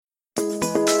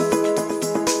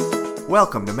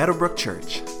Welcome to Meadowbrook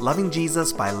Church, loving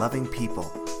Jesus by loving people.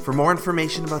 For more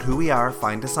information about who we are,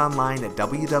 find us online at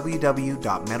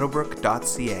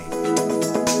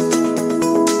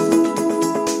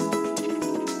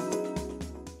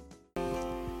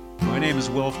www.meadowbrook.ca. My name is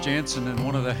Wilf Jansen, and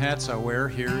one of the hats I wear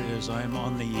here is I'm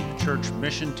on the church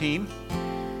mission team,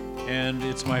 and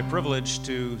it's my privilege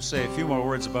to say a few more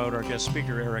words about our guest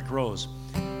speaker, Eric Rose.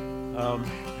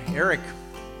 Eric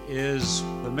is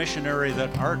the missionary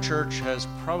that our church has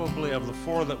probably, of the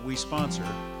four that we sponsor,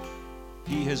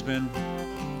 he has been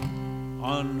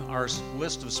on our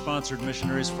list of sponsored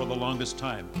missionaries for the longest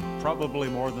time, probably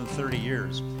more than 30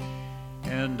 years.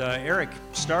 And Eric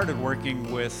started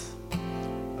working with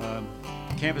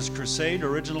Campus Crusade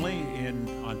originally in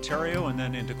Ontario and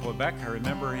then into Quebec. I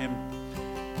remember him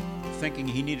thinking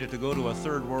he needed to go to a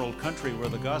third world country where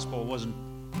the gospel wasn't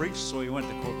preached, so he went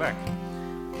to Quebec.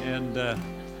 And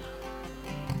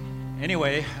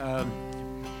anyway,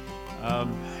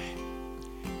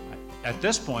 at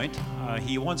this point,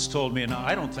 he once told me, and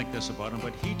I don't think this about him,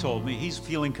 but he told me he's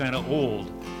feeling kind of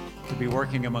old to be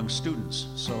working among students.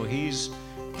 So he's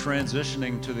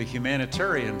transitioning to the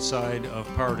humanitarian side of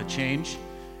Power to Change,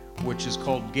 which is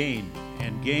called GAIN.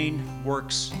 And GAIN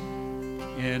works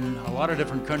in a lot of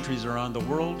different countries around the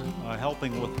world,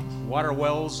 helping with water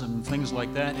wells and things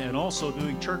like that, and also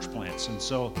doing church plants. And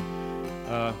so,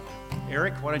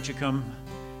 Eric, why don't you come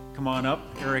on up?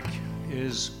 Eric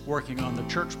is working on the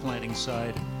church planting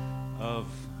side of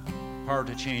Power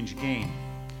to Change GAIN.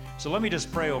 So let me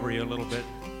just pray over you a little bit.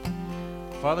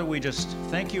 Father, we just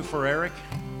thank you for Eric,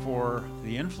 for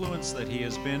the influence that he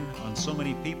has been on so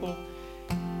many people,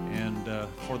 and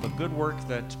for the good work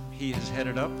that he has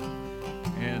headed up.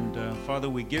 And Father,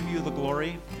 we give you the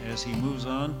glory as he moves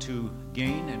on to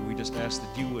GAIN, and we just ask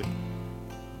that you would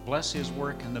bless his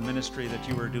work and the ministry that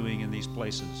you are doing in these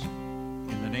places.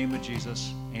 In the name of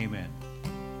Jesus, amen.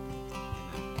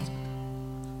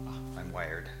 I'm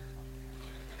wired.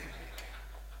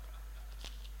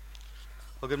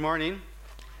 Well, good morning.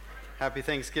 Happy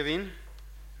Thanksgiving.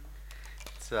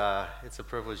 It's a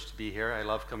privilege to be here. I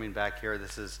love coming back here.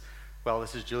 This is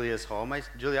Julia's home.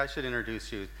 Julia, I should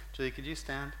introduce you. Julia, could you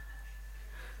stand?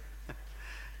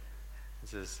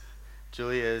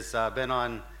 Julia has been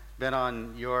on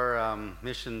your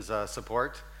missions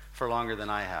support for longer than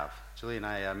I have. Julia and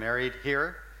I married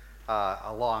here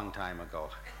a long time ago.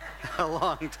 A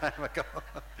long time ago.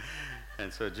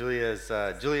 And so Julia is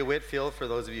Julia Whitfield, for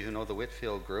those of you who know the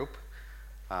Whitfield group.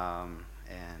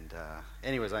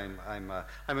 Anyways, I'm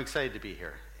excited to be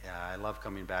here. I love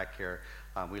coming back here.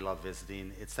 We love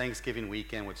visiting. It's Thanksgiving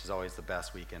weekend, which is always the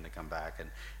best weekend to come back,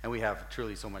 and we have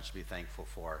truly so much to be thankful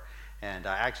for. And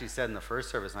I actually said in the first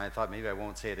service, and I thought maybe I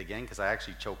won't say it again because I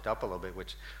actually choked up a little bit,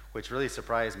 which really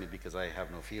surprised me because I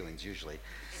have no feelings usually.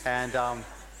 And I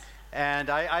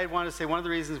want to say one of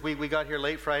the reasons we got here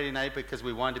late Friday night because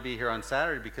we wanted to be here on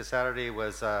Saturday, because Saturday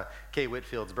was Kay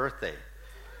Whitfield's birthday.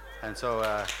 And so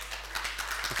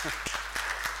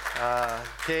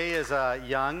Kay is a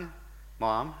young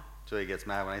mom. Julia gets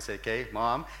mad when I say Kay.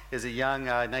 Mom is a young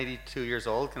 92 years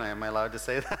old. Am I allowed to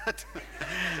say that?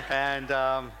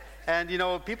 And you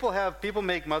know, people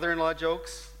make mother-in-law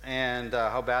jokes and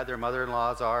how bad their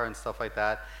mother-in-laws are and stuff like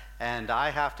that. And I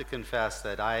have to confess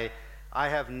that I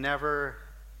have never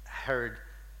heard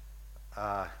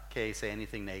Kay say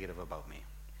anything negative about me.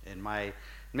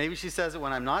 Maybe she says it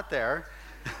when I'm not there,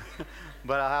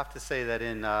 but I'll have to say that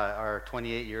in our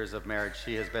 28 years of marriage,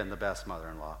 she has been the best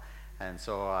mother-in-law. And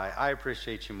so I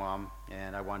appreciate you, Mom,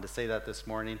 and I wanted to say that this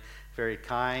morning. Very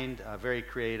kind, very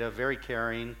creative, very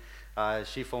caring.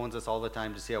 She phones us all the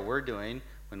time to see how we're doing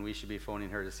when we should be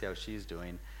phoning her to see how she's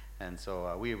doing. And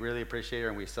so we really appreciate her,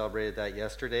 and we celebrated that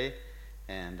yesterday,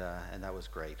 and that was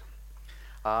great.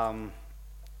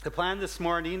 The plan this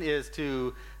morning is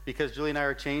because Julie and I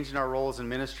are changing our roles in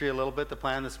ministry a little bit, the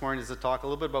plan this morning is to talk a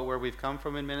little bit about where we've come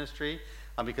from in ministry,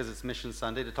 because it's Mission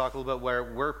Sunday, to talk a little bit where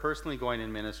we're personally going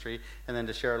in ministry, and then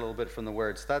to share a little bit from the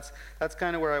Word. So that's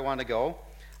kind of where I want to go.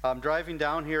 Driving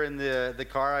down here in the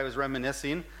car, I was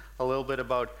reminiscing a little bit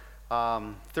about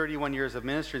 31 years of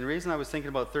ministry. And the reason I was thinking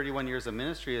about 31 years of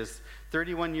ministry is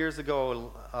 31 years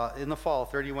ago, in the fall,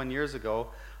 31 years ago,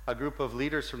 a group of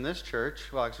leaders from this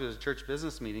church, well, actually it was a church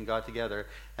business meeting, got together,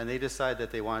 and they decided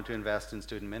that they wanted to invest in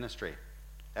student ministry.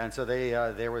 And so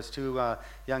there was two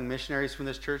young missionaries from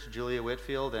this church, Julia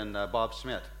Whitfield and Bob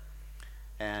Schmidt.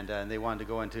 And they wanted to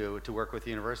go into to work with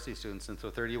university students. And so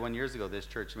 31 years ago, this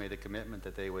church made a commitment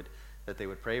that they would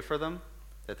pray for them,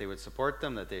 that they would support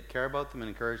them, that they'd care about them, and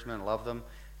encourage them, and love them,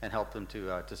 and help them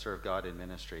to serve God in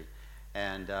ministry.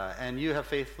 And you have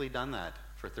faithfully done that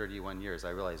for 31 years.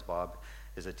 I realize Bob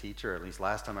is a teacher. At least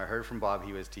last time I heard from Bob,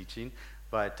 he was teaching.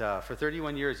 But for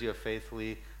 31 years, you have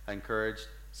faithfully encouraged,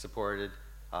 supported,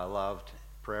 loved,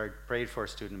 prayed for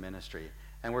student ministry.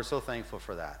 And we're so thankful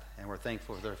for that. And we're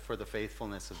thankful for the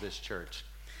faithfulness of this church.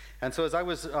 And so as I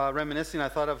was reminiscing, I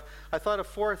thought of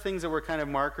 4 things that were kind of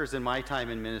markers in my time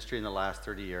in ministry in the last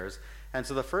 30 years. And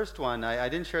so the first one, I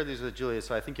didn't share these with Julia,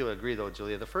 so I think you'll agree though,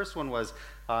 Julia. The first one was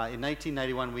in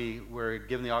 1991, we were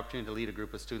given the opportunity to lead a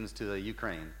group of students to the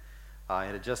Ukraine.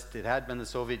 It had been the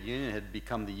Soviet Union, it had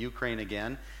become the Ukraine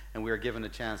again, and we were given a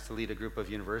chance to lead a group of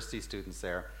university students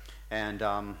there. And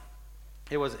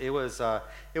it was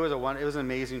an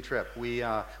amazing trip. We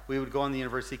would go on the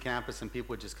university campus, and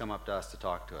people would just come up to us to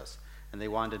talk to us, and they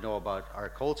wanted to know about our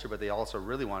culture, but they also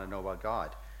really wanted to know about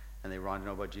God, and they wanted to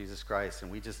know about Jesus Christ.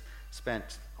 And we just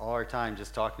spent all our time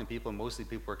just talking to people, and mostly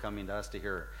people were coming to us to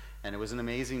hear. And it was an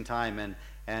amazing time.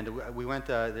 And we went.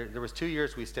 There was 2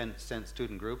 years we sent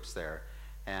student groups there,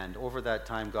 and over that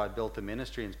time, God built a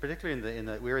ministry, and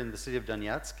particularly we were in the city of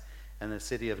Donetsk and the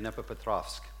city of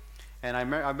Dnipropetrovsk. And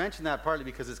I mentioned that partly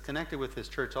because it's connected with this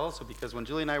church also, because when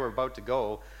Julie and I were about to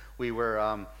go, we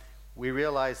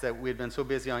realized that we had been so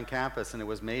busy on campus, and it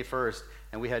was May 1st,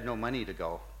 and we had no money to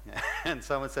go. And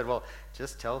someone said, well,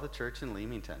 just tell the church in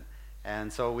Leamington.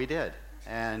 And so we did.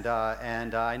 And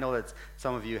I know that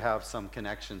some of you have some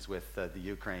connections with the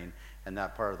Ukraine and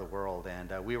that part of the world.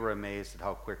 And we were amazed at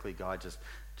how quickly God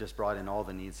just brought in all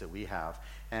the needs that we have.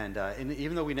 And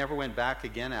even though we never went back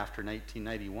again after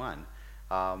 1991,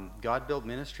 God built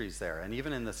ministries there. And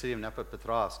even in the city of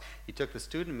Dnipropetrovsk, he took the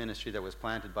student ministry that was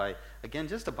planted by, again,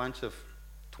 just a bunch of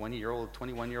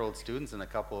 21-year-old students and a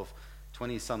couple of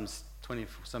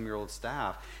 20-some-year-old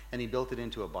staff, and he built it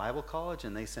into a Bible college,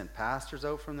 and they sent pastors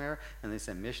out from there, and they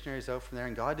sent missionaries out from there,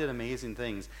 and God did amazing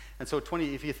things. And so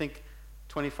if you think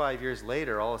 25 years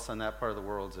later, all of a sudden that part of the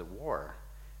world's at war,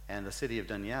 and the city of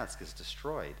Donetsk is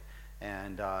destroyed.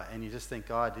 And you just think,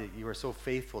 God, you are so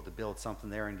faithful to build something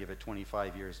there and give it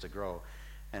 25 years to grow.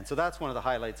 And so that's one of the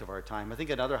highlights of our time. I think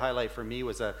another highlight for me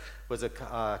was a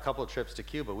couple of trips to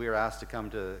Cuba. We were asked to come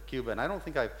to Cuba, and I don't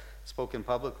think I've spoken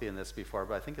publicly in this before,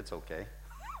 but I think it's okay.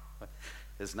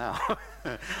 Is now.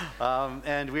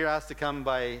 And we were asked to come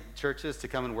by churches to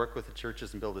come and work with the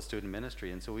churches and build a student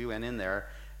ministry. And so we went in there,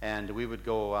 and we would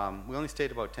go, we only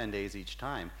stayed about 10 days each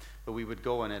time, but we would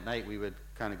go, and at night we would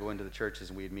kind of go into the churches,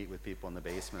 and we'd meet with people in the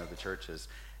basement of the churches,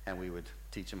 and we would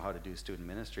teach them how to do student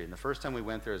ministry. And the first time we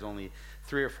went there was only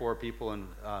 3 or 4 people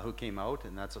who came out,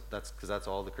 and that's because that's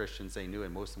all the Christians they knew,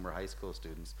 and most of them were high school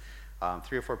students.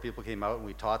 3 or 4 people came out, and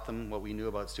we taught them what we knew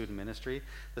about student ministry.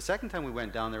 The second time we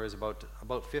went down, there was about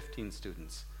 15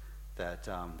 students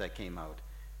that came out.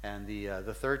 And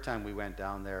the third time we went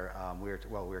down there, we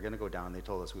were going to go down. They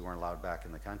told us we weren't allowed back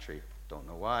in the country. Don't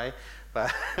know why,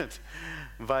 but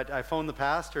I phoned the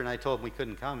pastor, and I told him we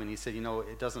couldn't come, and he said,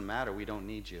 it doesn't matter. We don't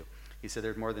need you. He said,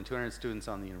 there's more than 200 students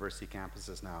on the university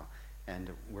campuses now, and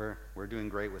we're doing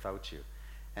great without you.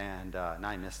 And now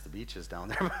I miss the beaches down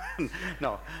there.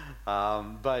 No,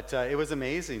 but it was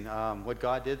amazing what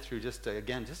God did through just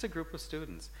a group of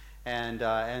students.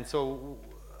 And so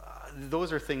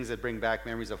those are things that bring back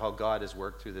memories of how God has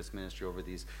worked through this ministry over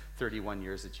these 31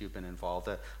 years that you've been involved.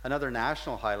 Another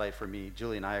national highlight for me,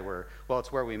 Julie and I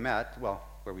it's where we met,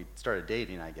 where we started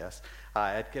dating, I guess,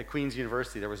 at Queen's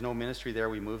University. There was no ministry there.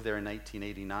 We moved there in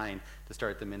 1989 to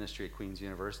start the ministry at Queen's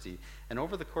University. And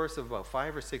over the course of about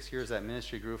 5 or 6 years, that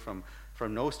ministry grew from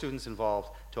no students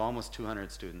involved to almost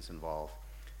 200 students involved.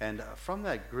 And from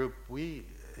that group,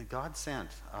 God sent,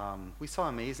 we saw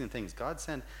amazing things. God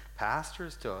sent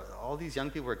pastors to all these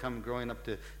young people who were growing up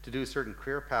to do certain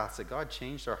career paths, that God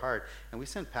changed our heart. And we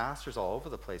sent pastors all over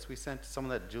the place. We sent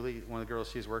someone that Julie, one of the girls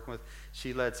she's working with,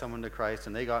 she led someone to Christ,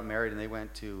 and they got married, and they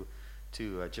went to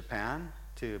Japan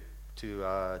to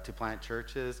plant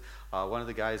churches. One of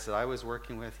the guys that I was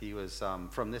working with, he was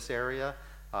from this area,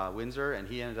 Windsor, and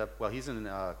he ended up, he's in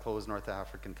a closed North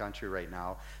African country right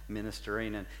now,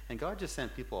 ministering, and God just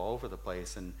sent people all over the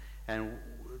place, and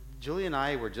Julie and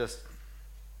I were just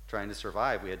trying to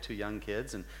survive. We had 2 young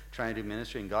kids and trying to do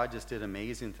ministry, and God just did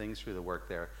amazing things through the work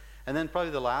there. And then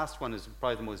probably the last one is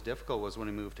probably the most difficult, was when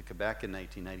we moved to Quebec in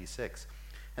 1996.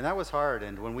 And that was hard,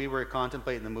 and when we were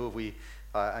contemplating the move,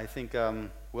 I think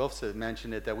Wilfs had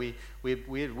mentioned it, that we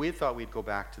thought we'd go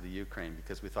back to the Ukraine,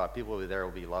 because we thought people there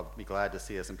will be glad to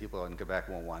see us, and people in Quebec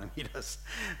won't want to meet us.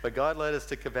 But God led us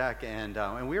to Quebec, and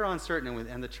we were uncertain,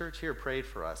 and the church here prayed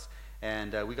for us.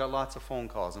 And we got lots of phone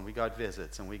calls, and we got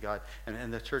visits, and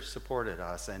and the church supported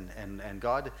us, and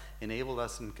God enabled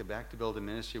us in Quebec to build a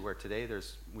ministry where today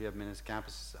we have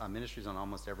ministries on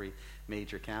almost every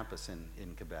major campus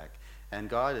in Quebec. And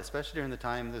God, especially during the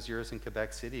time, those years in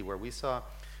Quebec City, where we saw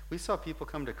people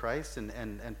come to Christ,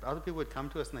 and other people would come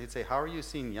to us and they'd say, how are you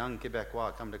seeing young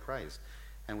Quebecois come to Christ?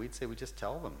 And we'd say, we just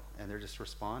tell them, and they're just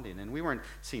responding. And we weren't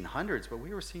seeing hundreds, but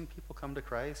we were seeing people come to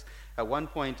Christ. At one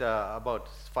point, about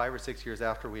 5 or 6 years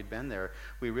after we'd been there,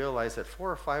 we realized that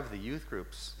 4 or 5 of the youth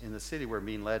groups in the city were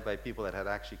being led by people that had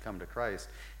actually come to Christ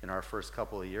in our first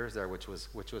couple of years there, which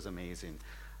was amazing.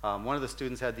 One of the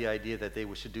students had the idea that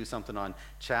they should do something on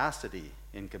chastity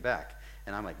in Quebec.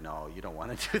 And I'm like, no, you don't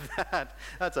want to do that.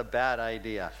 That's a bad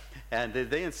idea. And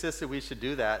they insisted we should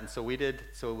do that. And so we did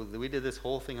this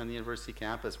whole thing on the university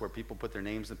campus where people put their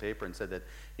names in the paper and said that,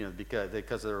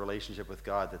 because of their relationship with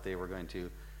God, that they were going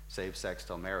to save sex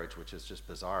till marriage, which is just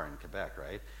bizarre in Quebec,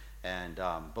 right? And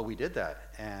but we did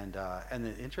that. And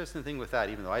the interesting thing with that,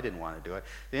 even though I didn't want to do it,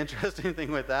 the interesting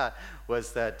thing with that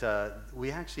was that we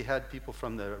actually had people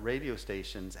from the radio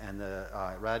stations and the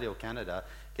Radio Canada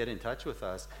get in touch with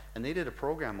us, and they did a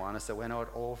program on us that went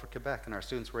out all over Quebec, and our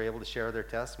students were able to share their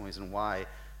testimonies and why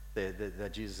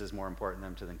that Jesus is more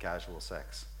important to them than casual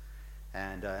sex.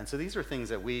 And so these are things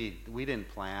that we didn't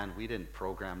plan, we didn't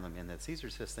program them in. These are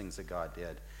just things that God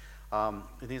did.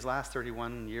 In these last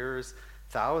 31 years,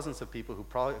 thousands of people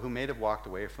who may have walked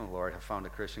away from the Lord have found a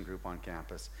Christian group on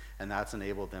campus, and that's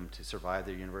enabled them to survive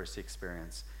their university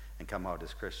experience and come out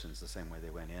as Christians the same way they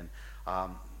went in.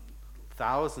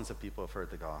 Thousands of people have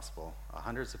heard the gospel.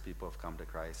 Hundreds of people have come to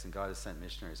Christ, and God has sent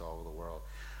missionaries all over the world.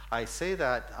 I say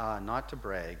that not to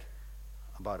brag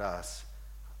about us,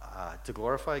 to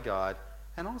glorify God,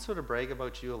 and also to brag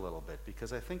about you a little bit,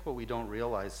 because I think what we don't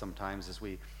realize sometimes is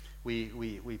we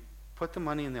put the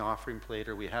money in the offering plate,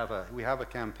 or we have a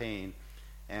campaign,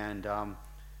 and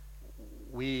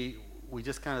we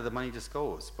just kind of, the money just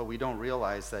goes, but we don't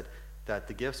realize that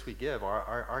the gifts we give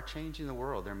are changing the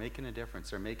world. They're making a difference.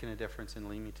 They're making a difference in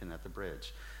Leamington at the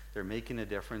bridge. They're making a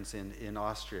difference in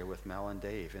Austria with Mel and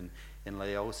Dave, in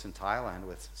Laos in Thailand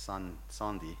with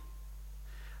Sandi.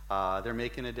 They're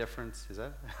making a difference,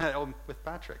 with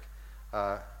Patrick.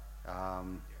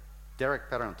 Derek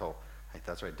Peranto.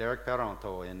 That's right, Derek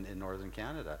Peranto in northern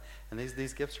Canada. And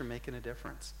these gifts are making a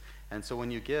difference. And so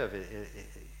when you give,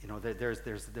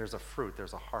 there's a fruit,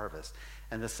 there's a harvest.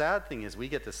 And the sad thing is we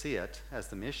get to see it as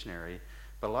the missionary,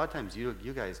 but a lot of times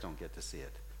you guys don't get to see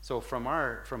it. So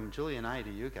from Julie and I to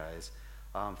you guys,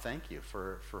 thank you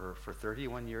for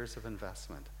 31 years of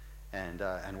investment. And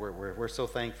we're so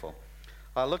thankful.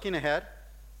 Looking ahead,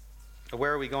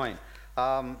 where are we going?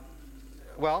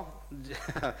 Well,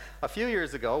 a few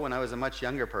years ago, when I was a much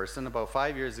younger person, about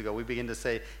 5 years ago, we began to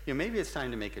say, maybe it's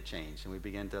time to make a change. And we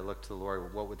began to look to the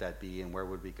Lord, what would that be and where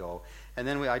would we go? And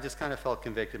then I just kind of felt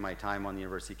convicted my time on the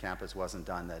university campus wasn't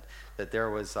done, that there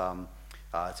was, so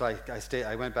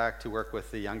I went back to work with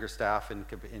the younger staff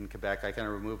in Quebec. I kind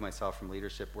of removed myself from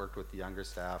leadership, worked with the younger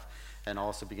staff, and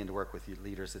also began to work with the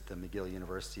leaders at the McGill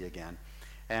University again.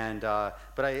 And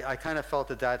but I kind of felt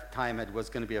at that time it was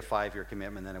going to be a 5-year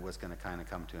commitment, then it was going to kind of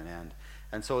come to an end.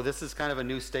 And so this is kind of a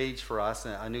new stage for us,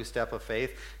 a new step of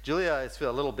faith. Julia is a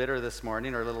little bitter this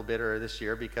morning, or a little bitter this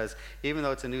year, because even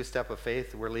though it's a new step of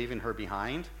faith, we're leaving her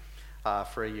behind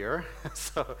for a year.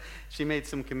 So she made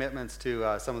some commitments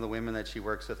to some of the women that she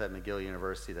works with at McGill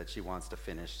University that she wants to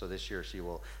finish. So this year she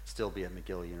will still be at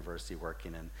McGill University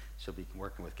working, and she'll be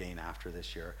working with Gain after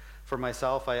this year. For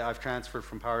myself, I've transferred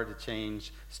from Power to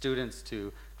Change students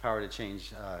to Power to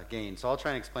Change Gain. So I'll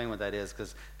try and explain what that is,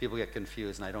 because people get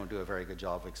confused and I don't do a very good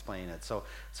job of explaining it. So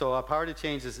Power to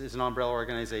Change is an umbrella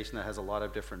organization that has a lot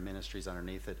of different ministries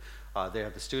underneath it. They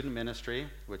have the student ministry,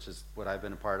 which is what I've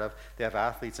been a part of. They have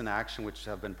Athletes in Action, which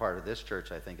have been part of this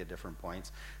church, I think, at different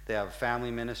points. They have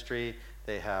family ministry.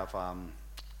 They have, oh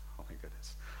my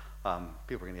goodness,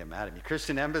 people are going to get mad at me.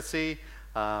 Christian Embassy.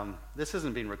 This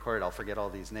isn't being recorded. I'll forget all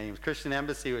these names. Christian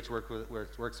Embassy, which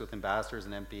works with ambassadors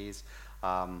and MPs.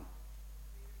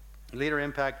 Leader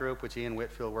Impact Group, which Ian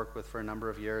Whitfield worked with for a number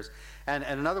of years. And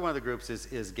another one of the groups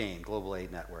is GAIN, Global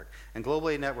Aid Network. And Global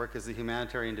Aid Network is the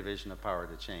humanitarian division of Power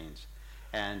to Change.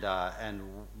 And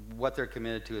what they're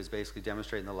committed to is basically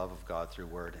demonstrating the love of God through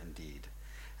word and deed.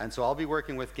 And so I'll be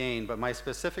working with GAIN, but my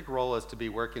specific role is to be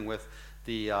working with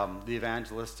the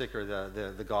evangelistic, or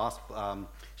the gospel,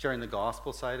 sharing the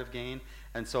gospel side of GAIN.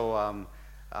 And so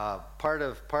part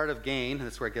of GAIN,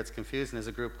 that's where it gets confusing, is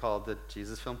a group called the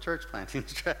Jesus Film Church Planting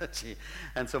Strategy.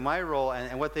 And so my role,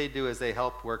 and what they do is they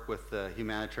help work with the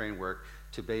humanitarian work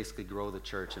to basically grow the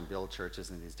church and build churches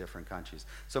in these different countries.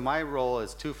 So my role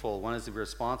is twofold. One is to be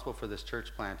responsible for this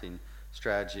church planting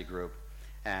strategy group.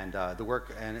 And the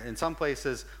work, and in some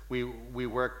places we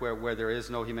work where there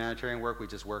is no humanitarian work. We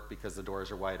just work because the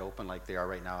doors are wide open, like they are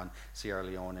right now in Sierra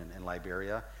Leone and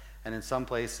Liberia. And in some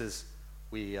places,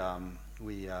 we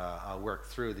work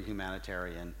through the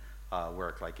humanitarian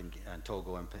work, like in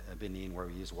Togo and Benin, where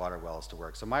we use water wells to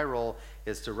work. So my role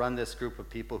is to run this group of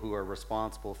people who are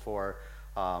responsible for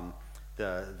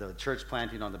the church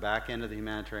planting on the back end of the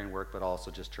humanitarian work, but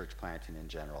also just church planting in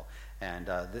general. And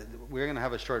we're going to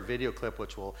have a short video clip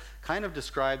which will kind of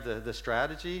describe the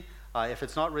strategy. If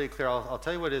it's not really clear, I'll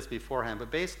tell you what it is beforehand.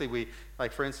 But basically,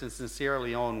 like for instance, in Sierra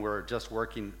Leone, we're just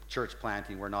working church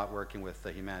planting. We're not working with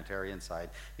the humanitarian side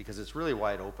because it's really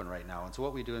wide open right now. And so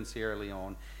what we do in Sierra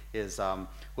Leone is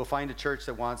we'll find a church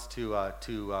that wants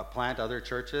to plant other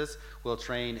churches. We'll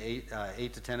train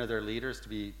 8 to 10 of their leaders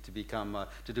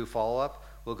to do follow-up.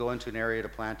 We'll go into an area to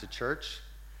plant a church,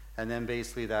 and then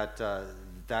basically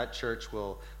that church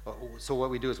will. So what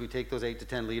we do is we take those 8 to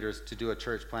 10 leaders to do a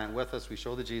church plant with us. We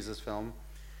show the Jesus film,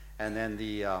 and then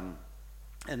these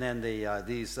 8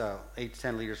 to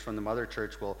 10 leaders from the mother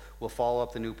church will follow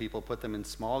up the new people, put them in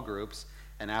small groups,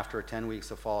 and after 10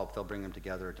 weeks of follow-up, they'll bring them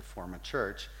together to form a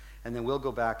church. And then we'll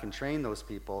go back and train those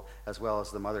people, as well as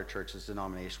the mother church's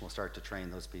denomination will start to train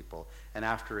those people. And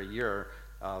after a year,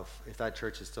 if that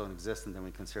church is still in existence, then we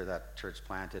consider that church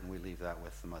planted, and we leave that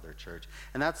with the mother church.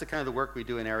 And that's the kind of the work we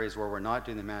do in areas where we're not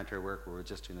doing the humanitarian work, where we're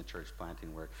just doing the church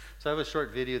planting work. So I have a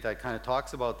short video that kind of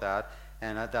talks about that,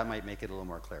 and that might make it a little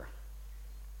more clear.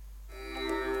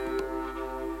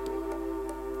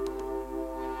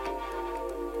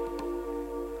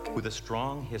 With a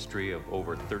strong history of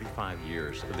over 35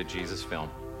 years of the Jesus film,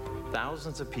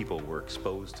 thousands of people were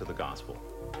exposed to the gospel,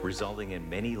 resulting in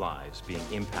many lives being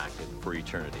impacted for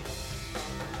eternity.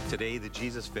 Today, the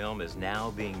Jesus film is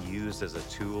now being used as a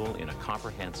tool in a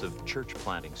comprehensive church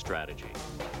planting strategy.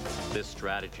 This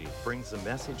strategy brings the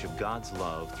message of God's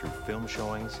love through film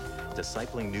showings,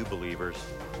 discipling new believers,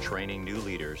 training new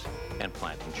leaders, and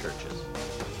planting churches.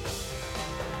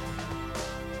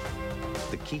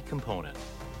 The key component: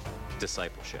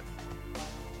 discipleship.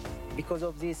 Because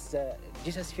of this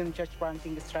Jesus Film Church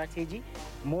planting strategy,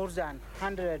 more than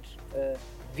 100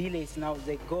 villages now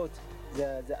they got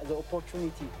the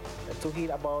opportunity to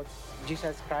hear about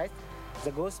Jesus Christ.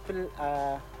 The gospel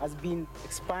has been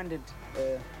expanded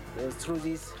through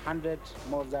these 100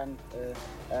 more than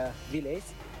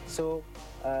villages. So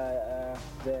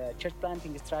the church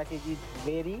planting strategy is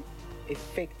very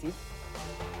effective.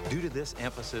 Due to this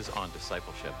emphasis on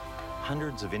discipleship,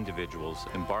 hundreds of individuals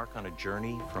embark on a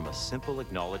journey from a simple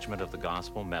acknowledgement of the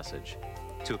gospel message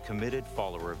to a committed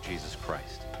follower of Jesus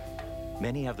Christ.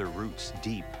 Many have their roots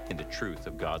deep in the truth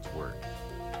of God's Word.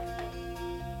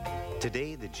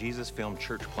 Today, the Jesus Film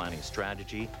church planting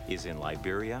strategy is in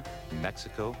Liberia,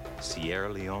 Mexico, Sierra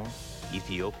Leone,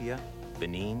 Ethiopia,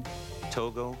 Benin,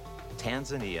 Togo,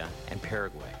 Tanzania, and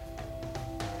Paraguay.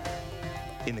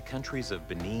 In the countries of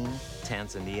Benin,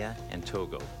 Tanzania, and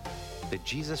Togo, the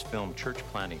Jesus Film church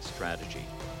planting strategy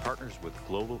partners with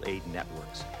Global Aid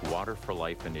Network's Water for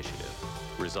Life initiative,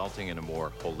 resulting in a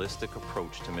more holistic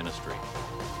approach to ministry.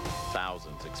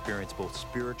 Thousands experience both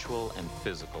spiritual and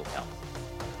physical health.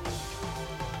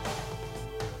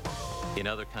 In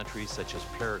other countries such as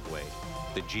Paraguay,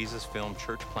 the Jesus Film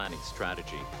church planting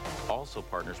strategy also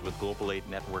partners with Global Aid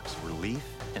Network's Relief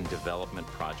and Development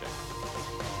Project.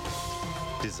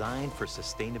 Designed for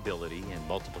sustainability and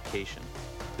multiplication,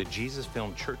 the Jesus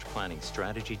Film church planting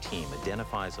strategy team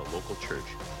identifies a local church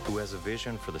who has a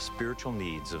vision for the spiritual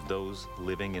needs of those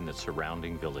living in the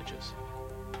surrounding villages.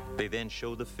 They then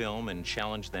show the film and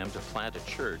challenge them to plant a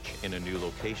church in a new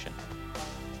location.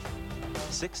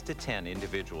 6 to 10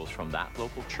 individuals from that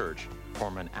local church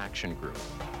form an action group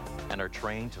and are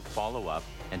trained to follow up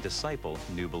and disciple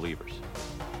new believers.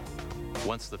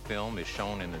 Once the film is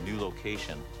shown in a new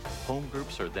location, home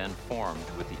groups are then formed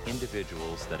with the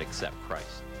individuals that accept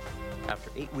Christ.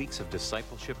 After 8 weeks of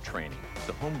discipleship training,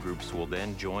 the home groups will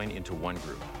then join into one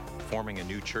group, forming a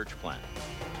new church plant,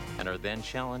 and are then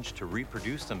challenged to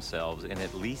reproduce themselves in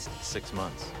at least 6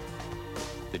 months.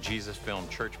 The Jesus Film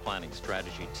church planting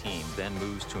strategy team then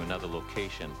moves to another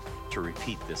location to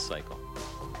repeat this cycle.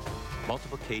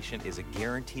 Multiplication is a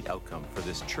guaranteed outcome for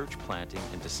this church planting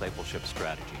and discipleship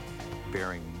strategy,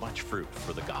 bearing much fruit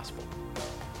for the gospel.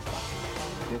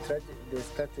 The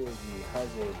strategy has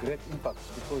a great impact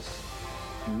because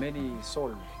many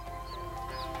souls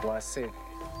were saved.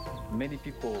 Many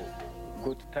people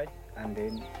got touched and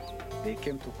then they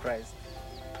came to Christ.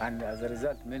 And as a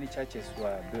result, many churches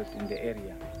were built in the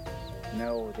area.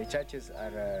 Now the churches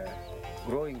are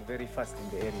growing very fast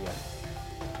in the area.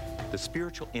 The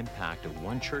spiritual impact of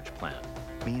one church plant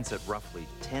means that roughly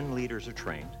 10 leaders are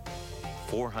trained,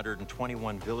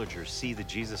 421 villagers see the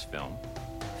Jesus Film,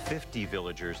 50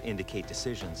 villagers indicate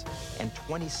decisions, and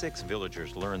 26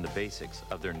 villagers learn the basics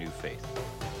of their new faith.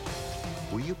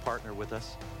 Will you partner with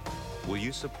us? Will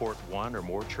you support one or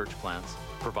more church plants,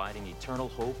 providing eternal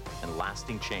hope and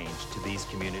lasting change to these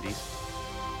communities?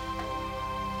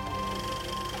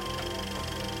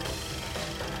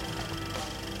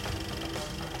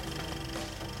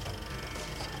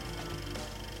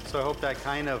 So I hope that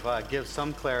kind of gives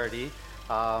some clarity.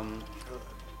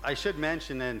 I should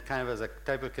mention, and kind of as a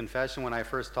type of confession, when I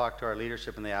first talked to our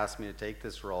leadership and they asked me to take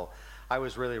this role, I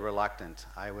was really reluctant.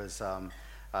 I was,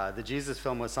 the Jesus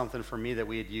Film was something for me that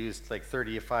we had used like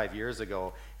 35 years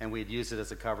ago, and we'd used it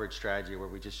as a coverage strategy where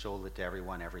we just showed it to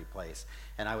everyone, every place.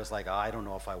 And I was like, oh, I don't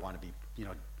know if I want to be,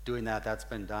 doing that. That's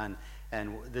been done.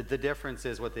 And the difference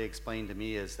is, what they explained to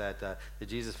me is that the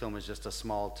Jesus Film is just a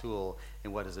small tool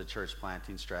in what is a church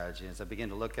planting strategy. As I began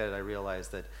to look at it, I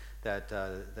realized that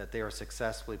they are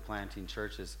successfully planting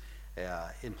churches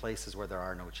in places where there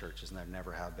are no churches, and there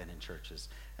never have been in churches.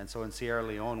 And so in Sierra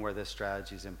Leone, where this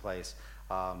strategy is in place,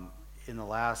 in the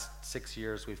last 6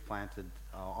 years, we've planted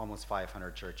almost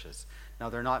 500 churches. Now,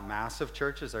 they're not massive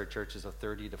churches. They're churches of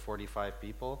 30 to 45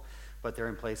 people, but they're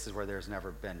in places where there's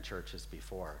never been churches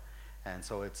before. And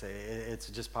so it's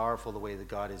just powerful the way that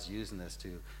God is using this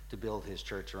to build his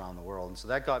church around the world. And so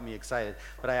that got me excited.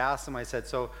 But I asked them, I said,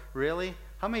 so really,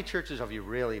 how many churches have you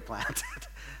really planted?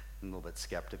 I'm a little bit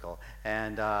skeptical.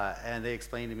 And they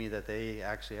explained to me that they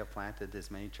actually have planted as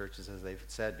many churches as they've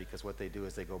said, because what they do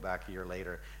is they go back a year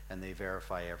later and they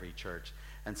verify every church.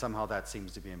 And somehow that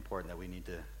seems to be important, that we need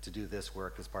to do this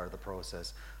work as part of the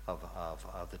process of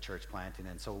the church planting.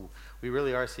 And so we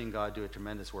really are seeing God do a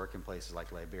tremendous work in places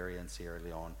like Liberia and Sierra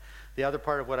Leone. The other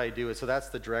part of what I do is, so that's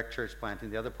the direct church planting.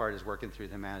 The other part is working through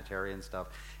the humanitarian stuff.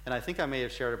 And I think I may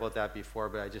have shared about that before,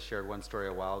 but I just shared one story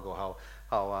a while ago,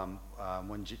 how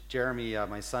when Jeremy,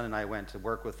 my son, and I went to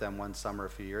work with them one summer a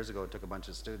few years ago, took a bunch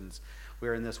of students. We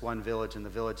were in this one village, and the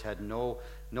village had no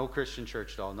Christian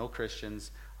church at all, no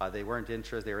Christians. They weren't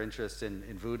interested. They were interested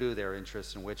in voodoo. They were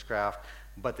interested in witchcraft,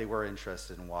 but they were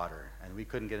interested in water. And we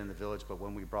couldn't get in the village, but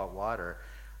when we brought water,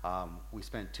 we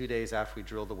spent 2 days after we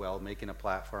drilled the well making a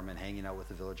platform and hanging out with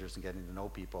the villagers and getting to know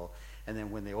people. And then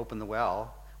when they opened the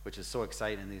well, which is so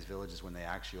exciting in these villages when they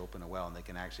actually open a well and they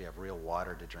can actually have real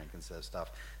water to drink instead of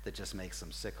stuff that just makes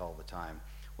them sick all the time.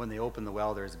 When they opened the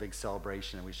well, there was a big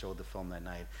celebration, and we showed the film that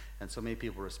night. And so many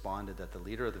people responded that the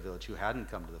leader of the village, who hadn't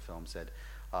come to the film, said,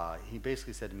 he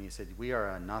basically said to me, he said, we are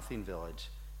a nothing village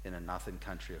in a nothing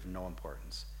country of no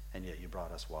importance, and yet you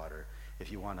brought us water.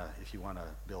 If you want to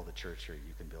build a church here,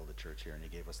 you can build a church here. And he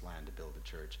gave us land to build a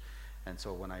church. And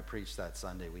so when I preached that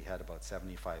Sunday, we had about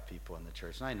 75 people in the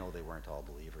church. And I know they weren't all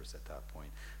believers at that point,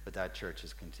 but that church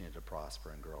has continued to prosper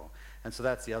and grow. And so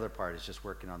that's the other part, is just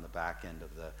working on the back end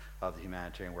of the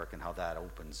humanitarian work and how that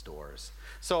opens doors.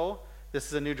 So this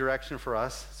is a new direction for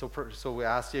us. So we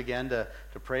ask you again to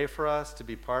pray for us, to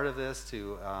be part of this,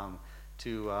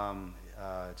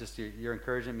 just your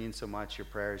encouragement means so much. Your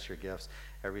prayers, your gifts,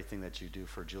 everything that you do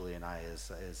for Julie and I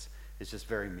is just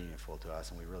very meaningful to us,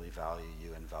 and we really value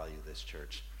you and value this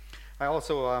church. I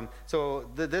also,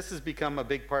 this has become a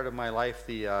big part of my life,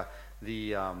 the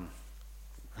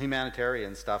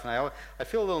humanitarian stuff, and I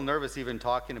feel a little nervous even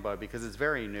talking about it because it's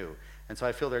very new. And so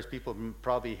I feel there's people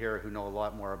probably here who know a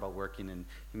lot more about working in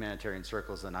humanitarian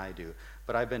circles than I do.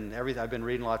 But I've been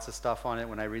reading lots of stuff on it.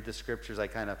 When I read the scriptures, I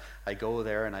go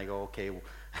there and I go, okay,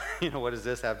 what does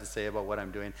this have to say about what I'm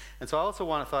doing? And so I also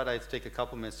thought I'd take a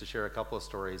couple minutes to share a couple of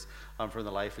stories from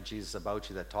the life of Jesus about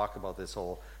you that talk about this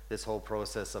whole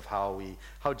process of how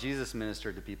Jesus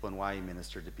ministered to people and why he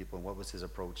ministered to people and what was his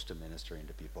approach to ministering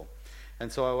to people.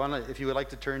 And so if you would like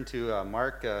to turn to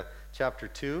Mark chapter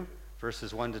 2,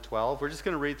 verses 1 to 12. We're just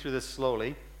going to read through this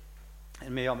slowly,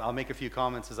 and maybe I'll make a few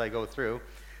comments as I go through.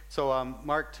 So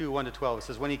Mark 2, 1 to 12, it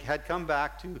says, when he had come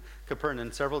back to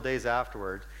Capernaum several days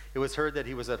afterward, it was heard that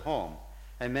he was at home,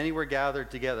 and many were gathered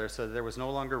together, so that there was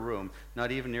no longer room,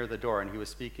 not even near the door, and he was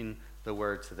speaking the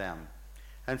word to them.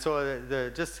 And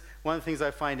so just one of the things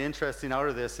I find interesting out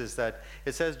of this is that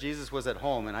it says Jesus was at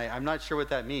home, and I'm not sure what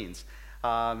that means.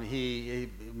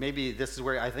 Maybe this is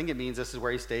where, I think it means this is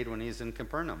where he stayed when he's in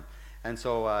Capernaum. And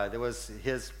so there was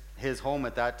his home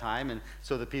at that time, and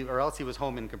so the people, or else he was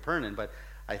home in Capernaum, but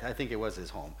I think it was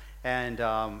his home. And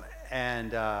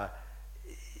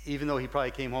even though he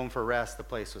probably came home for rest, the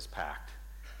place was packed,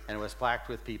 and it was packed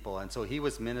with people, and so he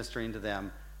was ministering to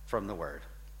them from the word.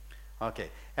 Okay,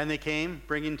 and they came,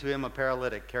 bringing to him a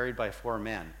paralytic carried by 4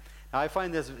 men. Now I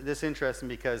find this interesting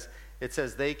because it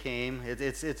says they came.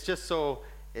 It's just so,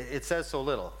 it says so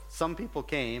little. Some people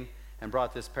came and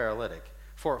brought this paralytic.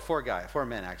 Four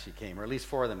men actually came, or at least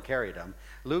 4 of them carried him.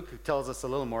 Luke tells us a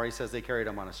little more. He says they carried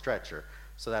him on a stretcher.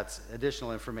 So that's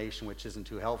additional information which isn't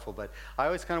too helpful. But I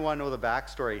always kind of want to know the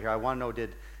backstory here. I want to know,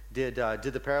 did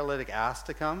the paralytic ask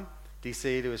to come? Did he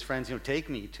say to his friends, take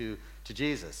me to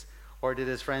Jesus? Or did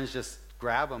his friends just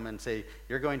grab him and say,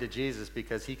 you're going to Jesus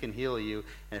because he can heal you,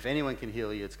 and if anyone can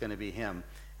heal you, it's going to be him.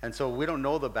 And so we don't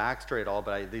know the backstory at all,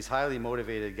 but these highly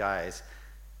motivated guys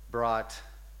brought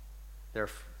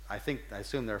I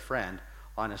assume their friend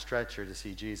on a stretcher to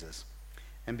see Jesus.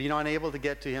 And being unable to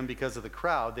get to him because of the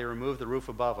crowd, they removed the roof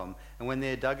above him. And when they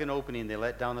had dug an opening, they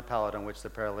let down the pallet on which the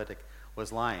paralytic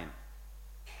was lying.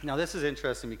 Now this is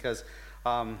interesting because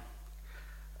the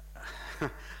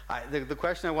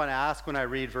question I want to ask when I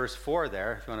read verse 4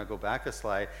 there, if you want to go back a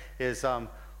slide, is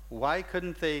why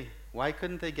couldn't they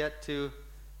get to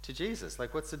Jesus?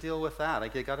 Like, what's the deal with that?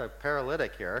 Like, they got a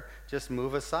paralytic here, just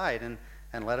move aside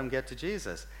and let him get to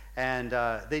Jesus. And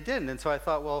they didn't. And so I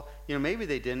thought, well, maybe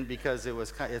they didn't because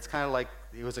it's kind of like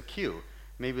it was a queue.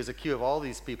 Maybe it was a queue of all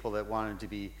these people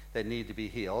that need to be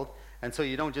healed. And so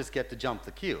you don't just get to jump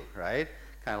the queue, right?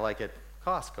 Kind of like at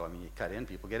Costco. I mean, you cut in,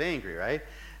 people get angry, right?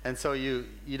 And so you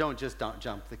don't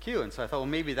jump the queue. And so I thought, well,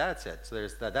 maybe that's it. So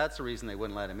that's the reason they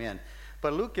wouldn't let him in.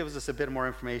 But Luke gives us a bit more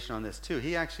information on this too.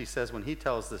 He actually says, when he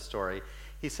tells this story,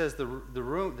 he says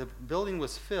the building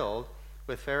was filled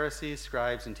with Pharisees,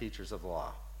 scribes, and teachers of the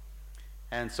law.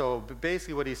 And so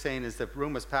basically what he's saying is the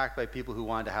room was packed by people who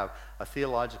wanted to have a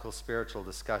theological, spiritual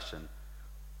discussion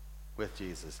with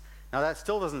Jesus. Now that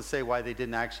still doesn't say why they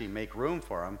didn't actually make room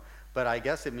for him, but I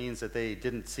guess it means that they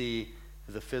didn't see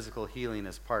the physical healing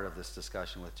as part of this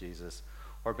discussion with Jesus.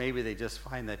 Or maybe they just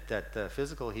find that the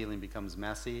physical healing becomes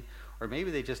messy, or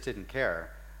maybe they just didn't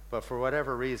care. But for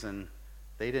whatever reason,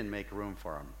 they didn't make room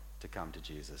for him to come to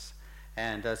Jesus.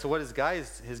 And so what his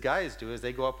guys do is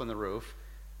they go up on the roof,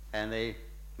 and they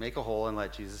make a hole and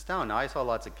let Jesus down. Now, I saw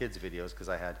lots of kids' videos because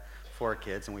I had 4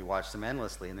 kids, and we watched them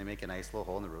endlessly, and they make a nice little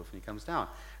hole in the roof, and he comes down,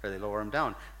 or they lower him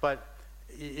down. But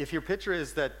if your picture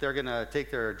is that they're going to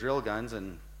take their drill guns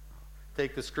and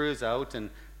take the screws out and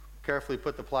carefully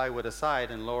put the plywood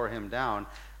aside and lower him down,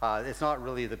 it's not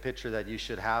really the picture that you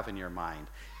should have in your mind.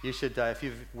 You should, if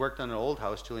you've worked on an old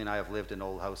house, Julie and I have lived in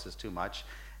old houses too much,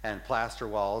 and plaster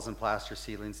walls and plaster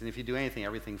ceilings, and if you do anything,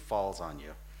 everything falls on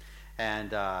you.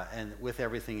 And with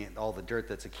everything, all the dirt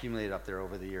that's accumulated up there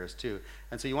over the years too.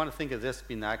 And so you want to think of this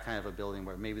being that kind of a building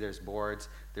where maybe there's boards,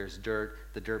 there's dirt,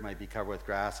 the dirt might be covered with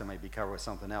grass, it might be covered with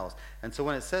something else. And so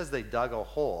when it says they dug a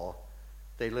hole,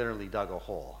 they literally dug a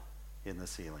hole in the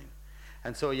ceiling.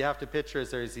 And so you have to picture as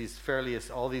there's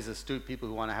all these astute people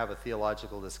who want to have a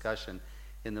theological discussion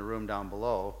in the room down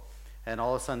below, and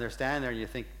all of a sudden they're standing there and you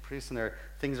think pretty soon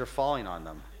things are falling on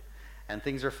them. And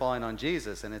things are falling on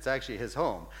Jesus, and it's actually his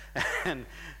home.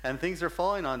 and things are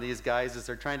falling on these guys as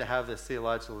they're trying to have this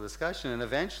theological discussion, and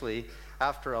eventually,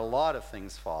 after a lot of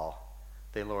things fall,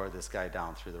 they lower this guy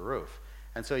down through the roof.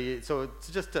 And so it's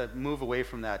just to move away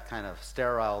from that kind of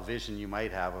sterile vision you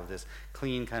might have of this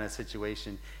clean kind of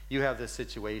situation, you have this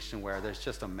situation where there's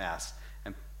just a mess,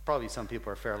 and probably some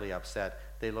people are fairly upset.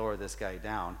 They lower this guy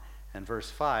down. And verse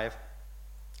 5,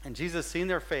 and Jesus, seeing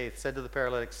their faith, said to the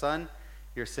paralytic, "Son,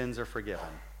 your sins are forgiven."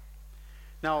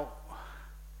 Now,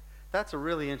 that's a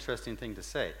really interesting thing to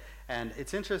say. And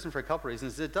it's interesting for a couple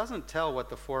reasons. It doesn't tell what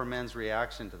the 4 men's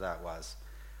reaction to that was.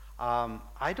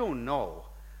 I don't know.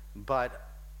 But,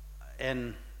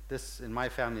 and this in my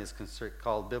family is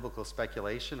called biblical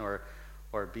speculation or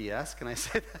BS, can I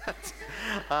say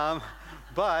that?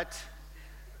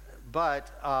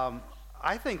 But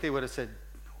I think they would have said,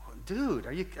 "Dude,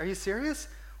 are you serious?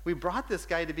 We brought this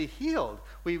guy to be healed.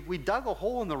 We dug a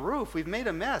hole in the roof. We've made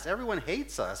a mess. Everyone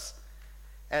hates us.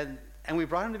 And we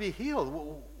brought him to be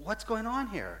healed. What's going on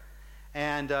here?"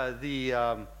 And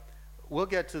we'll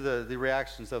get to the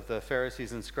reactions of the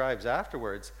Pharisees and scribes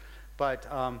afterwards. But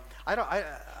I'm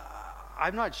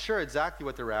not sure exactly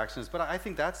what the reaction is, but I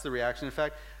think that's the reaction. In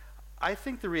fact, I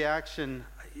think the reaction,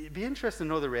 it'd be interesting to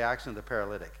know the reaction of the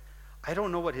paralytic. I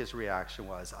don't know what his reaction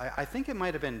was. I think it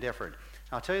might have been different.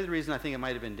 I'll tell you the reason I think it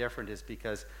might have been different is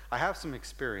because I have some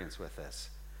experience with this.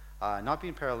 Not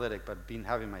being paralytic, but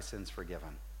having my sins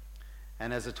forgiven.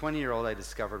 And as a 20-year-old, I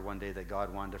discovered one day that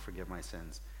God wanted to forgive my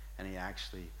sins. And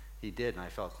he did, and I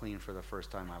felt clean for the first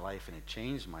time in my life, and it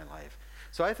changed my life.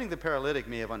 So I think the paralytic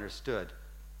may have understood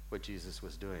what Jesus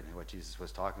was doing and what Jesus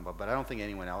was talking about, but I don't think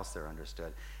anyone else there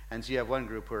understood. And so you have one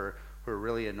group who are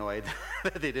really annoyed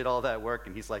that they did all that work,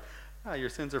 and he's like, "Oh, your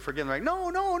sins are forgiven." They're like,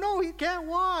 no, he can't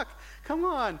walk. Come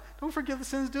on, don't forgive the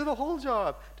sins. Do the whole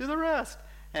job. Do the rest.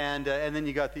 And then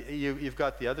you've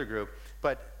got the other group.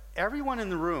 But everyone in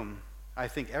the room I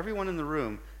think everyone in the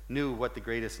room knew what the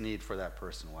greatest need for that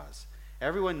person was.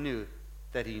 Everyone knew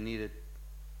that he needed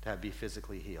to be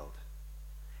physically healed.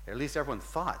 Or at least everyone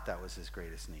thought that was his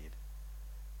greatest need.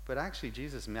 But actually,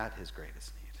 Jesus met his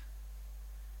greatest need.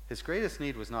 His greatest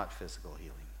need was not physical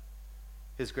healing.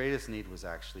 His greatest need was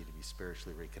actually to be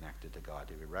spiritually reconnected to God,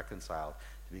 to be reconciled,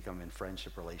 to become in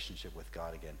friendship relationship with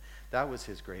God again. That was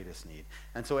his greatest need.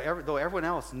 And so though everyone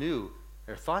else knew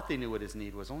or thought they knew what his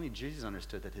need was, only Jesus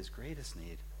understood that his greatest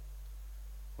need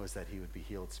was that he would be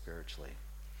healed spiritually.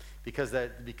 Because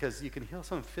you can heal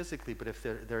someone physically, but if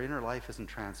their inner life isn't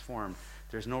transformed,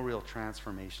 there's no real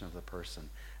transformation of the person.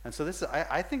 And so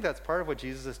I think that's part of what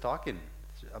Jesus is talking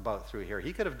about through here.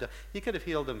 He could have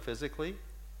healed them physically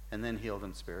and then healed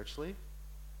them spiritually,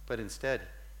 but instead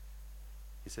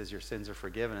he says your sins are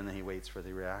forgiven, and then he waits for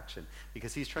the reaction,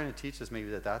 because he's trying to teach us maybe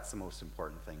that's the most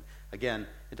important thing. Again,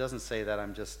 it doesn't say that I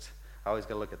always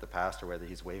got to look at the pastor whether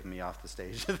he's waving me off the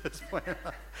stage at this point.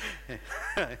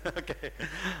 Okay.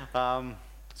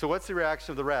 So what's the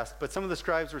reaction of the rest? But some of the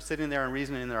scribes were sitting there and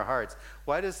reasoning in their hearts,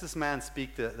 why does this man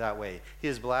speak that way? He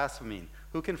is blaspheming.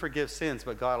 Who can forgive sins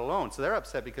but God alone? So they're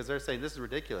upset because they're saying this is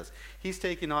ridiculous. He's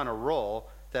taking on a role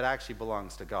that actually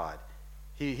belongs to God.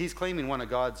 He's claiming one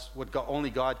of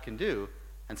only God can do,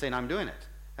 and saying I'm doing it.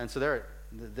 And so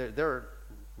they're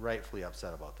rightfully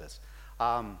upset about this.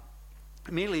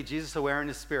 Immediately, Jesus, aware in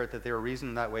his spirit that they were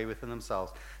reasoning that way within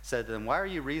themselves, said to them, why are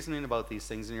you reasoning about these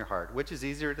things in your heart? Which is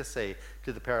easier to say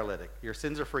to the paralytic, your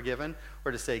sins are forgiven,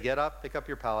 or to say, get up, pick up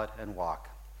your pallet, and walk?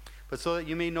 But so that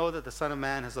you may know that the Son of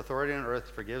Man has authority on earth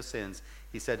to forgive sins,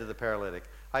 he said to the paralytic,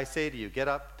 I say to you, get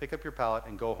up, pick up your pallet,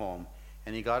 and go home.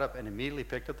 And he got up and immediately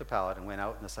picked up the pallet and went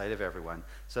out in the sight of everyone,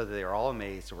 so that they were all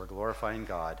amazed and were glorifying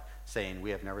God, saying, we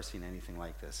have never seen anything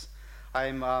like this.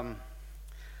 I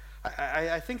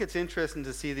think it's interesting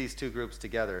to see these two groups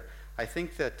together. I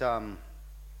think they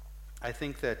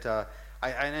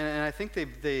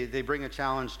bring a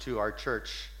challenge to our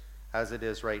church as it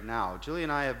is right now. Julie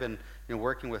and I have been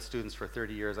working with students for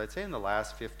 30 years. I'd say in the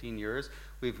last 15 years,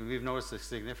 we've noticed a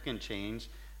significant change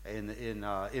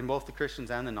in both the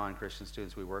Christians and the non-Christian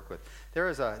students we work with. There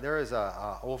is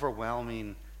a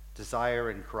overwhelming desire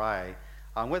and cry.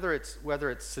 Whether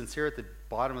it's sincere at the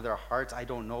bottom of their hearts, I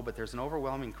don't know, but there's an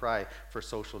overwhelming cry for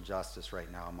social justice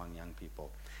right now among young people.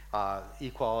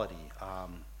 Equality,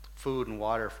 food and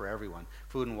water for everyone,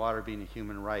 food and water being a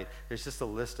human right. There's just a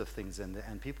list of things,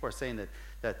 and people are saying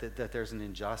that there's an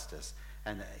injustice,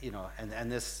 and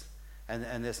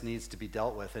this needs to be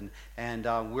dealt with, and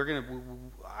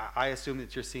I assume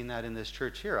that you're seeing that in this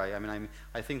church here.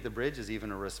 I think the Bridge is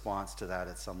even a response to that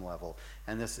at some level,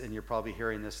 and you're probably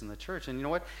hearing this in the church. And you know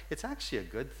what? It's actually a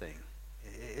good thing.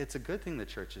 It's a good thing the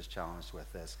church is challenged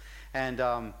with this, and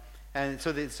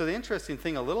so the interesting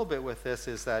thing a little bit with this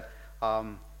is that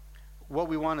what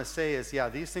we want to say is, yeah,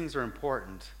 these things are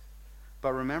important,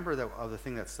 but remember the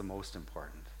thing that's the most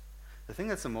important. The thing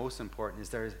that's the most important is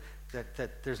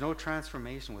that there's no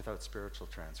transformation without spiritual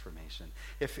transformation.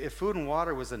 If food and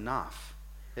water was enough,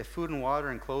 if food and water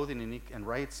and clothing and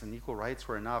rights and equal rights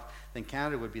were enough, then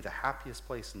Canada would be the happiest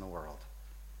place in the world.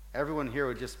 Everyone here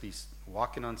would just be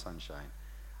walking on sunshine.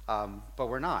 But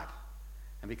we're not.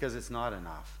 And because it's not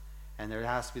enough. And there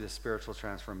has to be the spiritual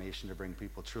transformation to bring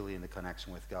people truly into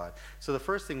connection with God. So the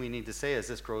first thing we need to say is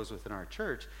this grows within our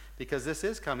church, because this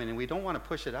is coming, and we don't want to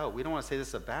push it out. We don't want to say this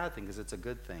is a bad thing because it's a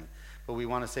good thing. But we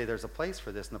want to say there's a place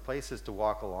for this, and the place is to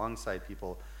walk alongside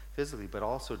people physically, but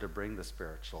also to bring the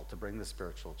spiritual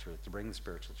truth, to bring the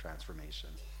spiritual transformation.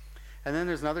 And then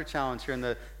there's another challenge here, and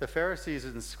the Pharisees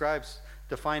and scribes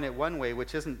define it one way,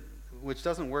 which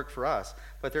doesn't work for us,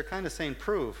 but they're kind of saying,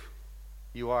 prove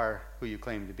you are who you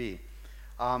claim to be.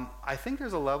 I think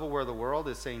there's a level where the world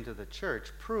is saying to the church,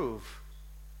 prove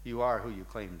you are who you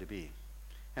claim to be.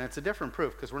 And it's a different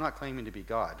proof, because we're not claiming to be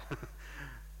God,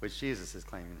 which Jesus is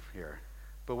claiming here.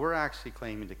 But we're actually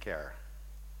claiming to care.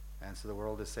 And so the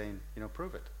world is saying,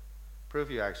 prove it.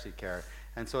 Prove you actually care.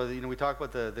 And so, we talk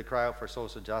about the cry out for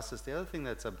social justice. The other thing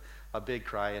that's a big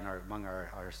cry among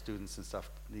our students and stuff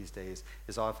these days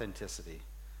is authenticity.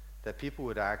 That people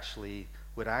would actually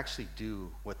do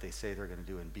what they say they're going to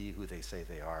do and be who they say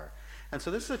they are. And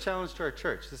so this is a challenge to our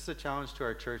church. This is a challenge to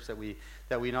our church that we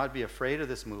not be afraid of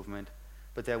this movement,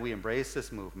 but that we embrace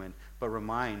this movement, but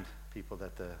remind people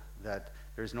that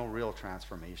there's no real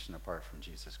transformation apart from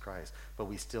Jesus Christ, but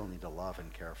we still need to love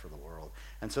and care for the world.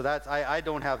 And so I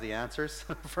don't have the answers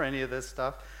for any of this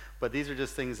stuff, but these are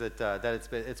just things that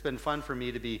it's been fun for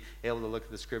me to be able to look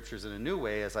at the scriptures in a new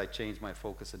way as I change my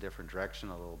focus a different direction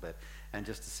a little bit, and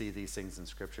just to see these things in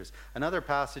scriptures. Another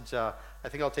passage I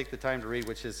think I'll take the time to read,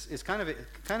 which is kind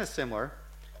of similar,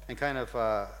 and kind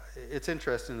of, it's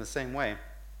interesting in the same way,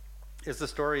 is the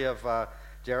story of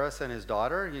Jairus and his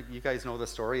daughter. You guys know the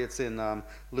story. It's in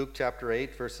Luke chapter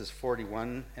 8, verses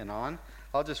 41 and on.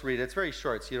 I'll just read it. It's very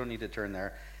short, so you don't need to turn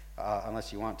there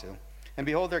unless you want to. And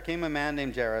behold, there came a man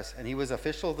named Jairus, and he was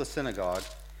official of the synagogue,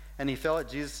 and he fell at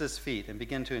Jesus' feet and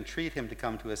began to entreat him to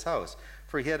come to his house,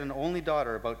 for he had an only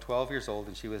daughter about 12 years old,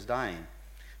 and she was dying.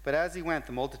 But as he went,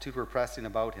 the multitude were pressing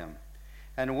about him.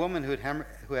 And a woman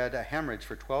who had a hemorrhage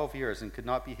for 12 years and could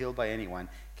not be healed by anyone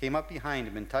came up behind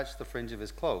him and touched the fringe of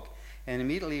his cloak. And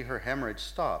immediately her hemorrhage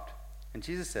stopped. And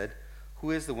Jesus said,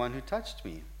 "Who is the one who touched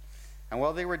me?" And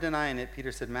while they were denying it,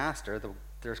 Peter said, "Master,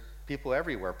 there's people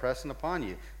everywhere pressing upon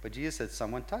you." But Jesus said,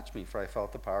 "Someone touched me, for I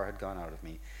felt the power had gone out of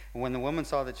me." And when the woman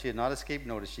saw that she had not escaped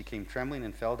notice, she came trembling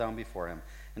and fell down before him,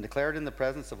 and declared in the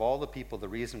presence of all the people the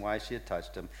reason why she had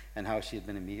touched him, and how she had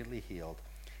been immediately healed.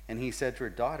 And he said to her,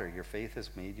 "Daughter, your faith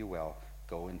has made you well.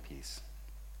 Go in peace."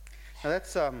 Now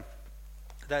that's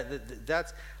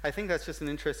I think that's just an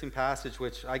interesting passage,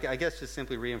 which I guess just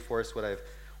simply reinforced what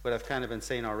I've kind of been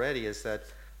saying already, is that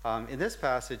in this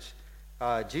passage,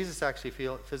 Jesus actually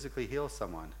physically heals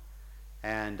someone,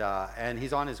 and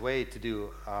he's on his way to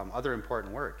do other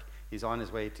important work. He's on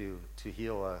his way to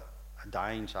heal a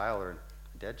dying child, or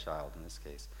a dead child in this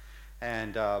case,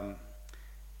 and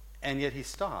yet he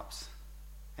stops,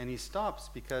 and he stops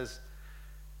because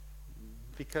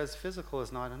physical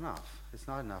is not enough. It's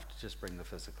not enough to just bring the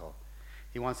physical.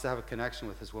 He wants to have a connection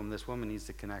with this woman. This woman needs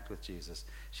to connect with Jesus.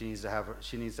 She needs to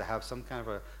have some kind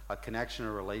of a connection,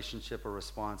 or relationship, or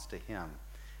response to him.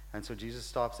 And so Jesus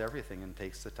stops everything and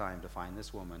takes the time to find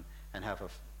this woman and have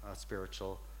a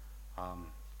spiritual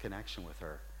connection with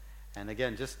her. And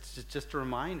again, just a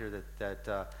reminder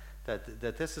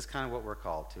that this is kind of what we're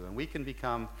called to. And we can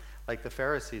become like the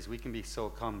Pharisees. We can be so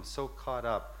caught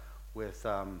up with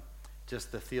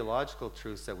just the theological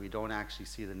truths that we don't actually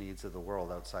see the needs of the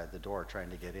world outside the door trying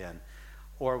to get in.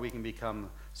 Or we can become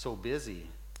so busy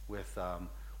with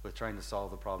trying to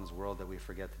solve the problems of the world that we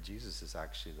forget that Jesus is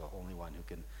actually the only one who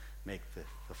can make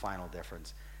the final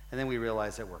difference. And then we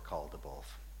realize that we're called to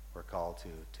both. We're called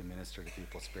to minister to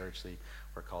people spiritually.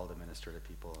 We're called to minister to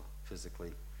people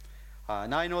physically.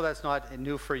 Now I know that's not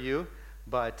new for you,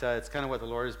 but it's kind of what the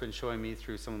Lord has been showing me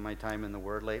through some of my time in the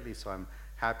Word lately, so I'm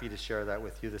happy to share that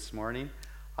with you this morning.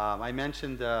 I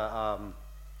mentioned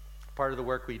part of the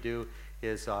work we do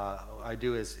is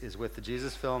with the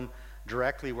Jesus Film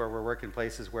directly, where we're working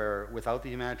places where without the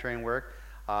humanitarian work,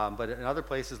 but in other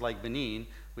places like Benin,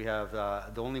 we have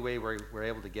the only way we're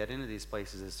able to get into these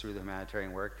places is through the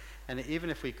humanitarian work. And even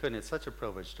if we couldn't, it's such a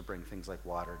privilege to bring things like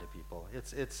water to people.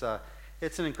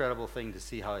 It's an incredible thing to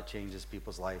see how it changes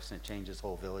people's lives, and it changes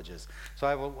whole villages. So I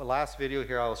have a last video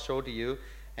here I'll show to you,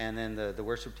 and then the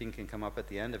worship team can come up at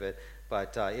the end of it.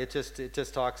 But it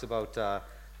just talks about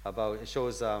it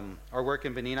shows our work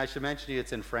in Benin. I should mention to you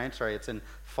it's in French. Sorry, it's in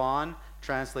Fawn,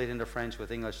 translated into French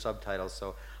with English subtitles.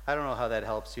 So I don't know how that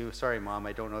helps you. Sorry, Mom,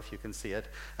 I don't know if you can see it.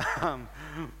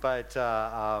 But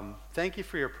thank you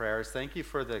for your prayers. Thank you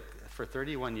for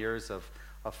 31 years of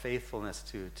faithfulness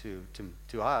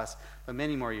to us, but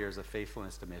many more years of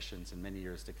faithfulness to missions, and many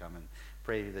years to come. And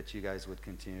pray that you guys would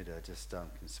continue to just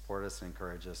support us and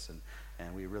encourage us,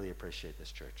 and we really appreciate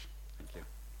this church. Thank you.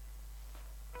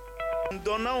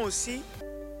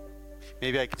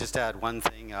 Maybe I could just add one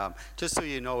thing, just so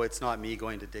you know, it's not me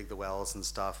going to dig the wells and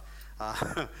stuff.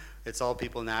 It's all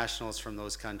people, nationals from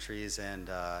those countries, and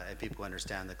people who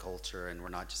understand the culture, and we're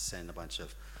not just sending a bunch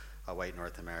of white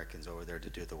North Americans over there to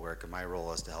do the work. And my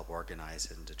role is to help organize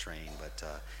it and to train, but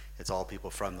it's all people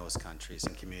from those countries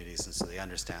and communities, and so they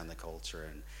understand the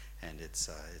culture, and it's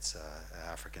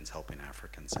Africans helping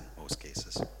Africans in most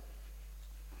cases.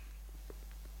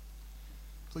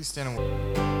 Please stand and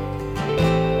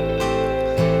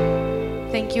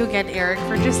Thank you again, Eric,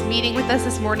 for just meeting with us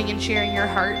this morning and sharing your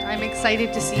heart. I'm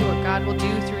excited to see what God will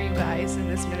do through you guys in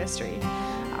this ministry.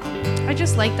 I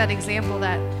just like that example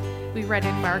that we read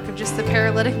in Mark of just the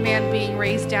paralytic man being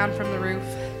raised down from the roof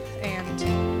and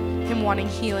him wanting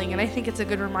healing. And I think it's a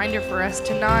good reminder for us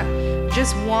to not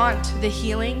just want the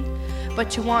healing, but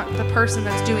to want the person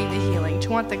that's doing the healing, to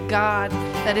want the God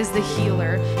that is the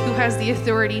healer, who has the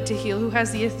authority to heal, who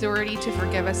has the authority to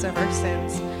forgive us of our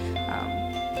sins.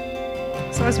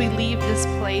 So as we leave this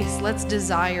place, let's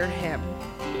desire him.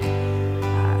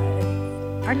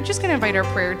 I'm just going to invite our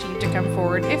prayer team to come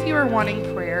forward. If you are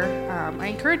wanting prayer, I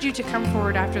encourage you to come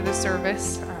forward after the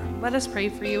service. Let us pray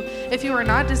for you. If you are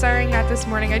not desiring that this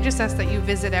morning, I just ask that you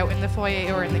visit out in the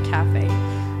foyer or in the cafe.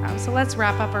 So let's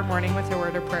wrap up our morning with a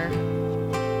word of prayer.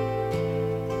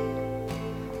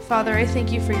 Father, I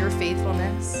thank you for your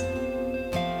faithfulness.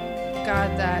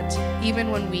 God, that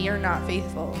even when we are not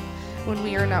faithful, when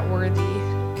we are not worthy,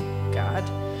 God,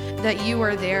 that you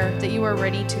are there, that you are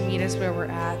ready to meet us where we're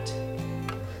at.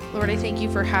 Lord, I thank you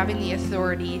for having the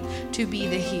authority to be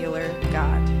the healer,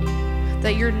 God,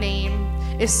 that your name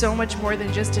is so much more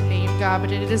than just a name, God,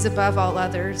 but it is above all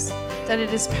others, that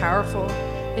it is powerful,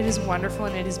 it is wonderful,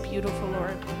 and it is beautiful,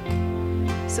 Lord.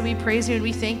 So we praise you and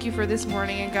we thank you for this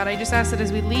morning. And God, I just ask that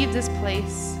as we leave this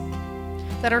place,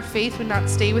 that our faith would not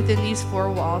stay within these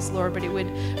four walls, Lord, but it would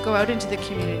go out into the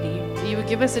community. That you would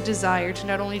give us a desire to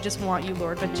not only just want you,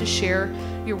 Lord, but to share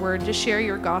your word, to share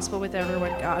your gospel with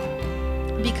everyone, God,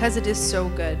 because it is so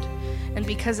good. And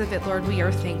because of it, Lord, we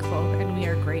are thankful and we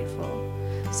are grateful.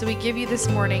 So we give you this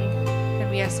morning and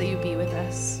we ask that you be with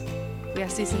us. We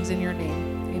ask these things in your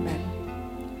name.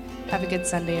 Amen. Have a good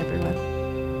Sunday, everyone.